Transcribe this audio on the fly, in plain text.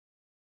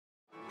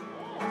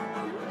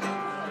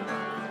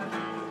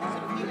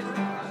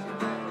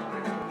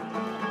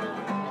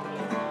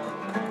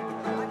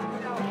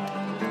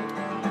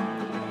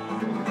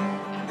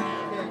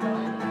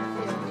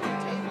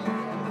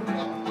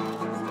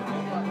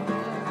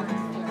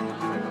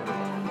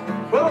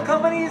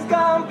company's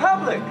gone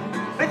public.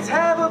 Let's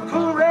have a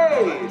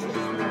parade.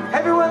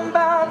 Everyone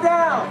bow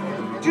down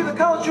to the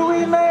culture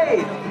we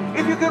made.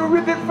 If you can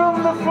rip it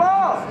from the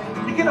floor,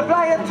 you can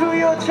apply it to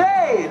your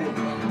trade.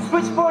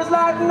 Switchboards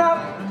lighten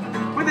up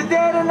with the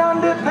dead and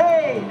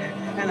underpaid.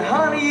 And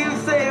honey, you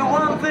say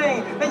one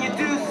thing, then you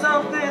do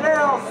something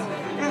else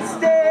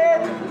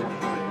instead.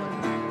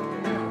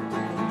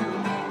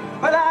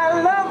 But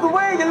I love the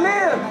way you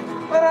live,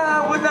 but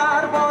I would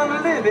not want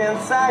to live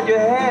inside your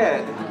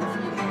head.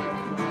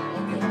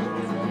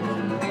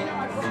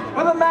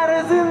 Well, the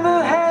matter's in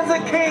the hands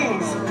of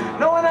kings,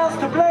 no one else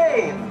to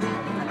blame.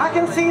 I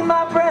can see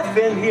my breath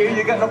in here,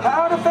 you got no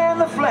power to fan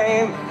the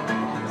flame.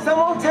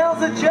 Someone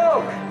tells a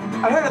joke,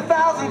 I heard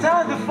 1,000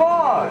 times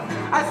before.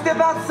 I step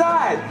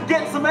outside,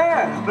 get some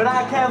air, but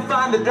I can't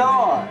find the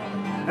door.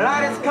 And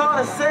I just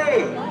gotta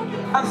say,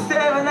 I'm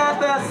staring at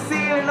the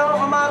ceiling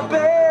over my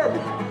bed.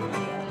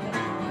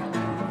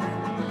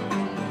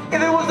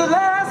 If it was the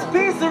last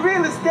piece of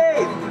real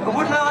estate, I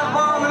would not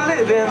want to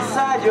live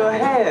inside your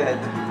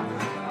head.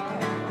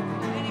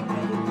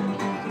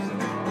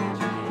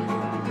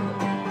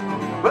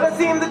 Well, it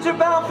seems that you're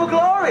bound for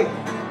glory.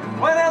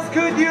 What else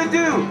could you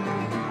do?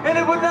 And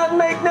it would not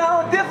make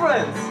no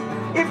difference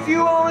if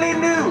you only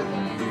knew.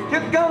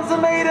 Your guns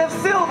are made of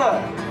silver,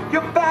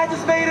 your badge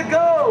is made of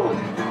gold.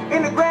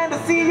 In the grand to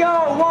see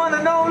your one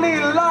and only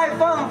life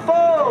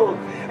unfold.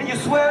 And you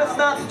swear it's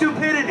not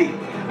stupidity,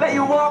 let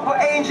you walk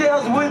where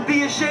angels would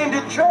be ashamed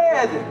to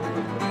tread.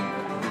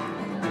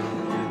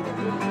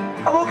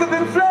 I woke up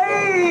in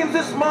flames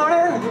this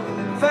morning,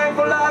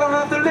 thankful I don't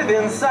have to live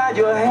inside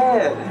your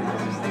head.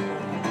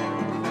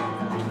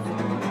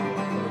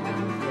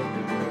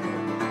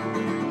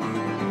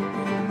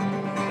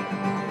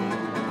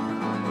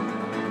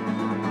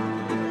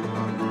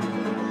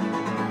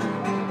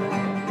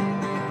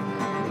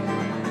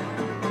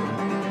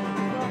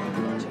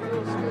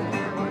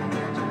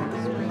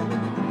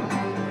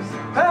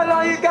 Well,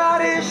 all you got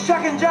is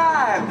shuck and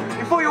jive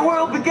before your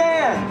world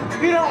began.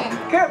 You don't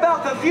care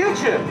about the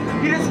future,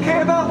 you just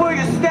care about where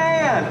you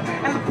stand.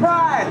 And the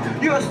pride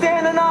you're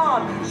standing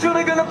on,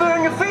 surely gonna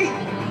burn your feet.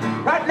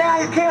 Right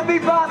now you can't be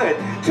bothered,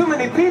 too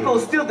many people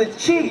still to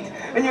cheat.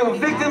 And your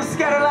victims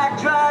scatter like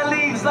dry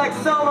leaves, like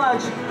so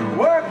much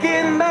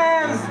working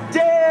man's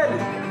dead.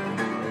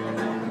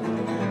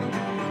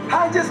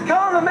 I just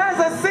call them as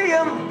I see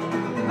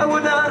them, I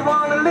would not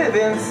want to live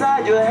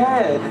inside your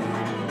head.